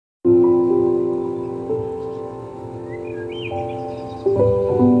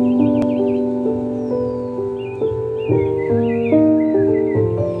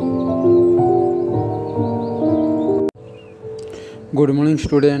Good morning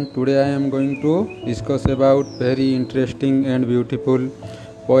student. Today I am going to discuss about very interesting and beautiful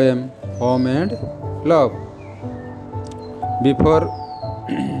poem Home and Love. Before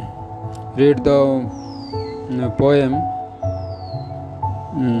read the poem,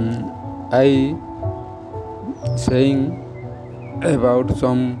 I saying about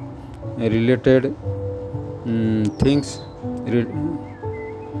some related things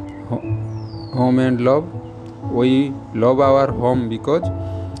home and love. We love our home because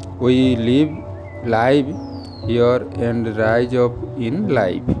we live life here and rise up in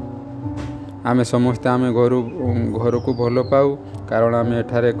life. आमे समस्ते आमे घर को भल पाऊ कारण आमे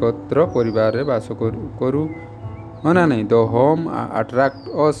एठारे एकत्र परिवार रे बास करू ना नहीं द होम अट्रैक्ट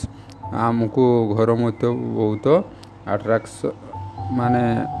अस आमको घर मध्य बहुत अट्रैक्ट माने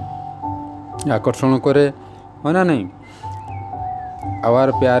आकर्षण करे ना नहीं.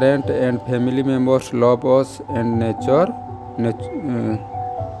 Our parents and family members love us and nature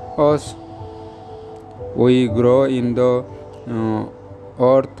us. We grow in the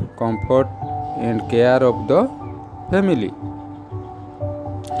earth, comfort and care of the family.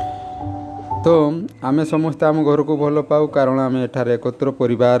 तो आमे समस्त आम घर को भल पाऊ कारण आमे एठारे एकत्र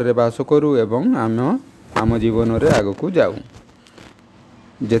परिवार रे बास करू एवं आम जीवन रे आग को जाऊ.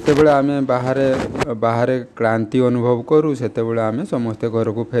 जेतेबेले आमे बाहरे क्लांति अनुभव करू सेतेबेले आमे समस्त घर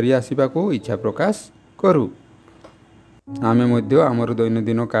को फेरी आसीबा को इच्छा प्रकाश करू. आमे मध्य आमर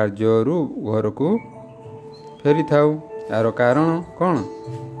दैनंदिन कार्यरू घर को फेरी थाऊ. यार कारण कौन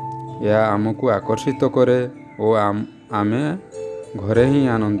या आमको आकर्षित करे और आमे घरे ही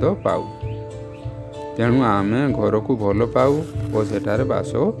आनंद पाऊ. तेणु आमे घर को भल पाऊ और सेठारे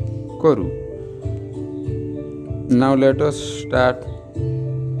बास करू. Now let us start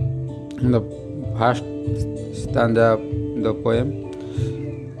the first stanza of the poem.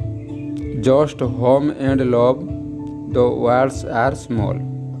 Just home and love, the words are small.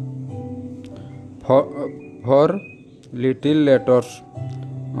 For little letters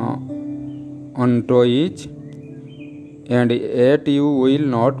unto each, and yet you will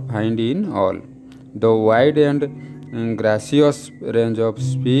not find in all the wide and gracious range of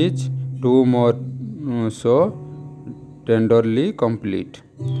speech, too more so tenderly complete.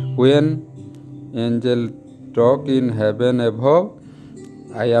 When angels talk in heaven above,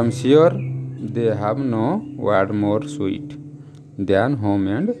 I am sure they have no word more sweet than home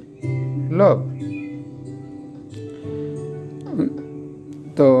and love.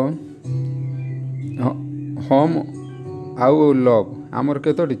 तो home आउ love आमर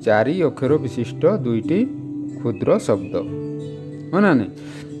केतोटी चारि अक्षर विशिष्ट दुईटी क्षुद्र शब्द ना नहीं.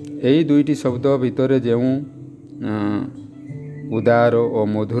 यही दुईटी शब्द भितर जो उदार और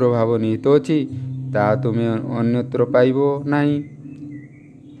मधुर भाव निहित अच्छी ता तुम्हें अन्यत्र पाइब नहीं.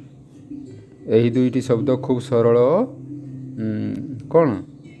 यही दुईटी शब्द खूब सरल कौन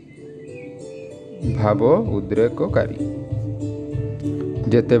भाव उद्रेककारी.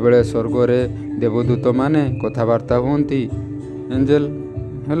 जेतेबेले स्वर्ग रे देवदूत माने कथबार्ता हुंती एंजेल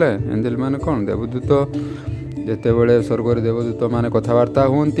हेले एंजेल माने कौन देवदूत. जेतेबेले स्वर्ग रे देवदूत माने कथबार्ता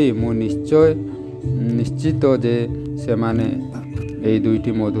हुंती मु निश्चित जे से माने এই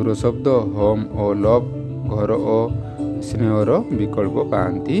দুইটি মধুর শব্দ হোম ও লভ ঘর ও স্নেহর বিকল্প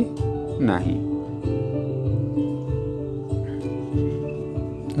পাଆନ୍ତି ନାହିଁ.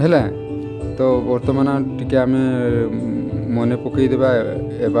 ହେଲା তো ବର୍ତ୍ତମାନ ଟିକେ ଆମେ ମନେ ପକେଇଦେବା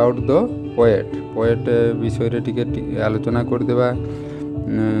ଏବାଉଟ୍ ଦ ପୋଏଟ୍ ବିଷୟରେ ଟିକେ ଆଲୋଚନା କରିଦେବା.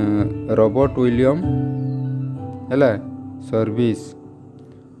 ରବର୍ଟ ୱିଲିୟମ୍ ହେଲା ସର୍ଭିସ୍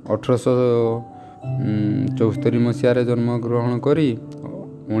 1874 ମସିହାରେ ଜନ୍ମଗ୍ରହଣ କରି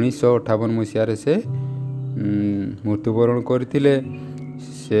 1958 ମସିହାରେ ସେ ମୃତ୍ୟୁବରଣ କରିଥିଲେ.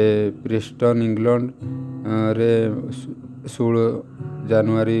 ସେ ପ୍ରେଷ୍ଟନ୍ ଇଂଲଣ୍ଡରେ 16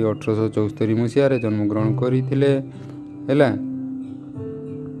 ଜାନୁଆରୀ 1874 ମସିହାରେ ଜନ୍ମଗ୍ରହଣ କରିଥିଲେ. ହେଲା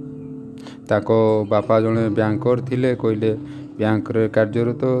ତାଙ୍କ ବାପା ଜଣେ ବ୍ୟାଙ୍କର ଥିଲେ କହିଲେ ବ୍ୟାଙ୍କରେ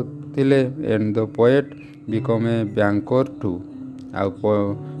କାର୍ଯ୍ୟରତ ଥିଲେ. ଏଣ୍ଡ ଦ ପୋଏଟ୍ ବିକମ୍ ଏ ବ୍ୟାଙ୍କର ଟୁ. ଆଉ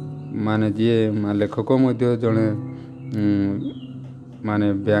ମାନେ ଯିଏ ଲେଖକ ମଧ୍ୟ ଜଣେ ମାନେ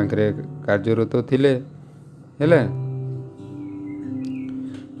ବ୍ୟାଙ୍କରେ କାର୍ଯ୍ୟରତ ଥିଲେ. ହେଲେ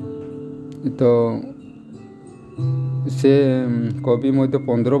ତ ସେ କବି ମଧ୍ୟ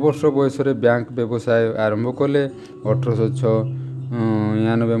 15 ବର୍ଷ ବୟସରେ ବ୍ୟାଙ୍କ ବ୍ୟବସାୟ ଆରମ୍ଭ କଲେ.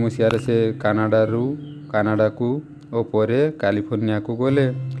 1896 ମସିହାରେ ସେ କାନାଡ଼ାକୁ ଓ ପରେ କାଲିଫର୍ଣ୍ଣିଆକୁ ଗଲେ.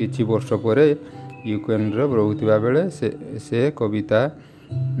 କିଛି ବର୍ଷ ପରେ ୟୁକ୍ରେନରେ ରହୁଥିବା ବେଳେ ସେ କବିତା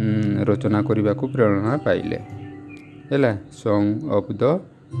ରଚନା କରିବାକୁ ପ୍ରେରଣା ପାଇଲେ. ହେଲା ସଙ୍ଗ ଅଫ୍ ଦ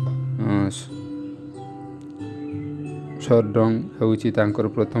ସର୍ଡଙ୍ଗ ହେଉଛି ତାଙ୍କର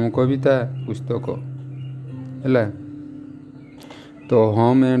ପ୍ରଥମ କବିତା ପୁସ୍ତକ. ହେଲା तो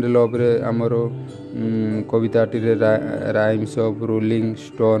होम एंड लव्रे आमर कविताटी राइम्स ऑफ रोलिंग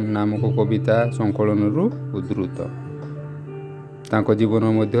स्टोन नामक कविता संकलन उद्धृत तांको जीवन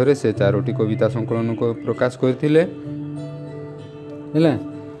मध्य से 4टी कविता संकलन को प्रकाश करथिले हैला।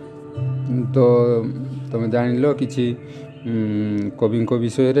 तो तुम जान लो किछि कवि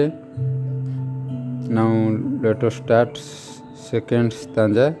विषय रे। Now let us start second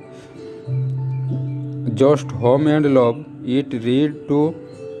stanza. Just home and love it read to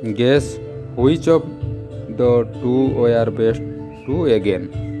guess which of the two were best to again.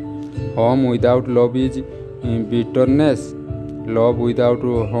 Home without love is bitterness. Love without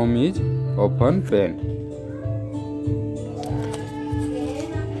home is often pain.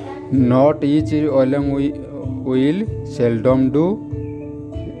 Not each along will seldom do.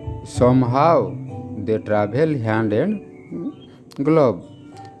 Somehow they travel hand and glove.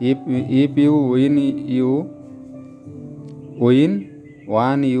 If you win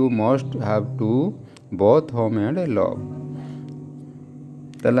one, you must have two, both home and love.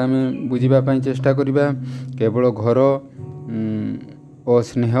 ताले आम बुझा चेष्टा करिबा केवल घर और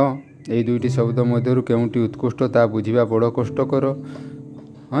स्नेह यही दुईटी शब्द मध्य केउटी उत्कृष्ट ता बुझा बड़ कष्टकर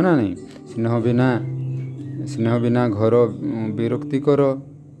हाँ ना नहीं। स्नेह बिना घर विरक्तिकर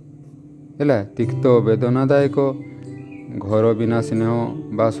है तिक्त वेदनादायक। घर बिना स्नेह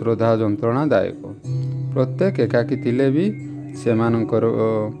बा श्रद्धा जंत्रणादायक। प्रत्येक एकाकी थिले भी सेमानंकर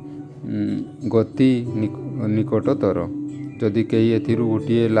गति निकटतर। जदि कई एथिरु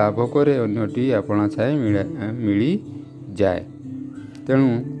गोटे लाभ करे अन्यटी आपणा छाए मिली जाए। तेणु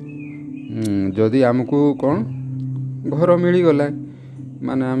जदि आमको कौन घर मिलगला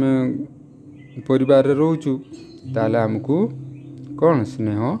माने आम परिवार रे रोचु ताले आमको कौन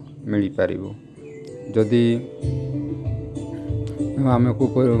स्नेह मिल पार। जदि आम को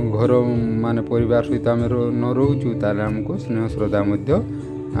घर माने परिवार सहित आम न रोचु ताले आमको स्नेह श्रद्धा मध्य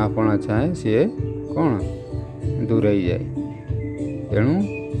आपणा छाए सी कौन दूरई जाए। तेणु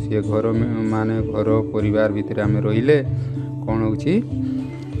सी घर माने घर परिवार भितर आम रहिले कौन होची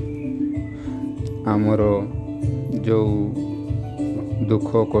आमर जो दुख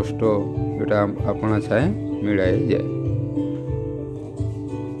कष्ट एटा आपणा छाए मिलाई जाए।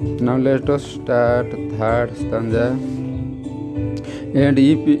 Now let us start third stanza. And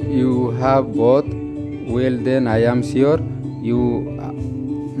if you have both, well then I am sure you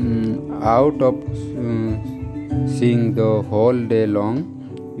out of sing the whole day long.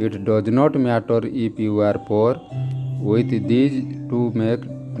 It does not matter if you are poor. With these to make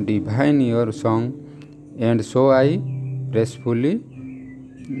divine your song, and so I gracefully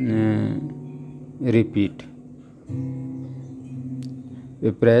repeat.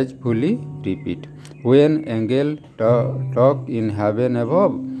 Praisefully repeat. When angels talk in heaven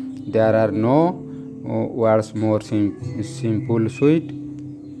above, there are no words more simple, sweet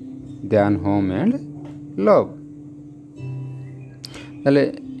than home and love.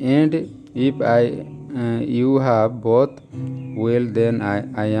 And if you have both, well then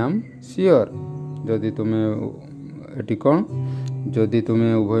I am sure. जदि तुम्हें eighty कौन जदि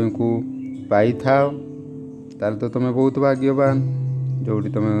तुम्हें उभय को पाई थाओ ताल तो तुम्हें बहुत भाग्यवान। जोटी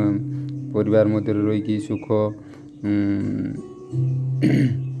तुम्हें परिवार मध्य रही सुख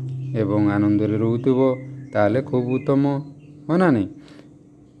एवं आनंद रोथुबो ताले खूब उत्तम हो ना नहीं।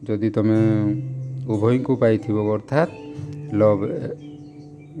 जदि तुम्हें उभय को पाई अर्थात लव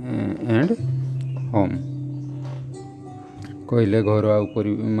एंड होम कहले घर आ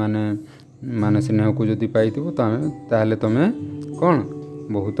माने माने स्नेह को जदि पाई ताले तुम्हें कौन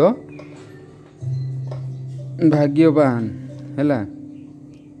बहुत भाग्यवान है।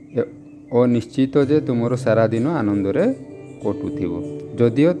 और निश्चित जे तुमर सारा दिन आनंद रे कटुथिबो।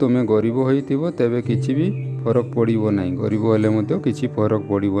 जदिओ तुमे गरीब होइथिबो तेबे किछि भी फरक पड़िबो नाही। गरीब हेले मध्य किछि फरक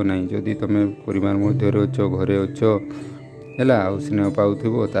पड़िबो नाही। जदि तुमे परिवार मध्य अछो घरे अछो हैला आ स्नेह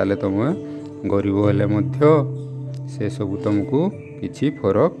पाउथिबो ताले तुमे गरीब हेले मध्य से सब तुमको किछि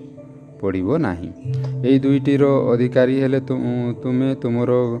फरक पड़िबो नाही। एई दुईटीर अधिकारी हेले तुमे तुमर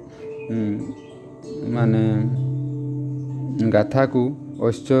माने गाथा को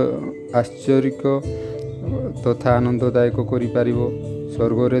आश्चर्यक तथा आनंददायक करिपारिब।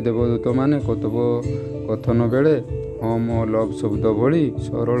 स्वर्ग देवदूत माने कथन बेले होम और लव शब्द भली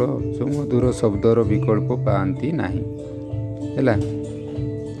सरल सुमधुर शब्दर विकल्प पाती नहीं है।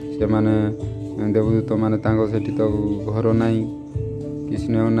 से माने देवदूत माने तांको सेठी तो घर नाई कि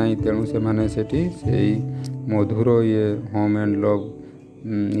स्नेह नाई। तेणु से माने सेठी से मधुर ये होम एंड लव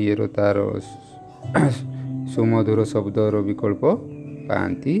ये तार सुमधुर शब्दर विकल्प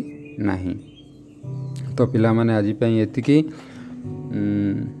पाती नहीं। तो पिला माने आज एतिकी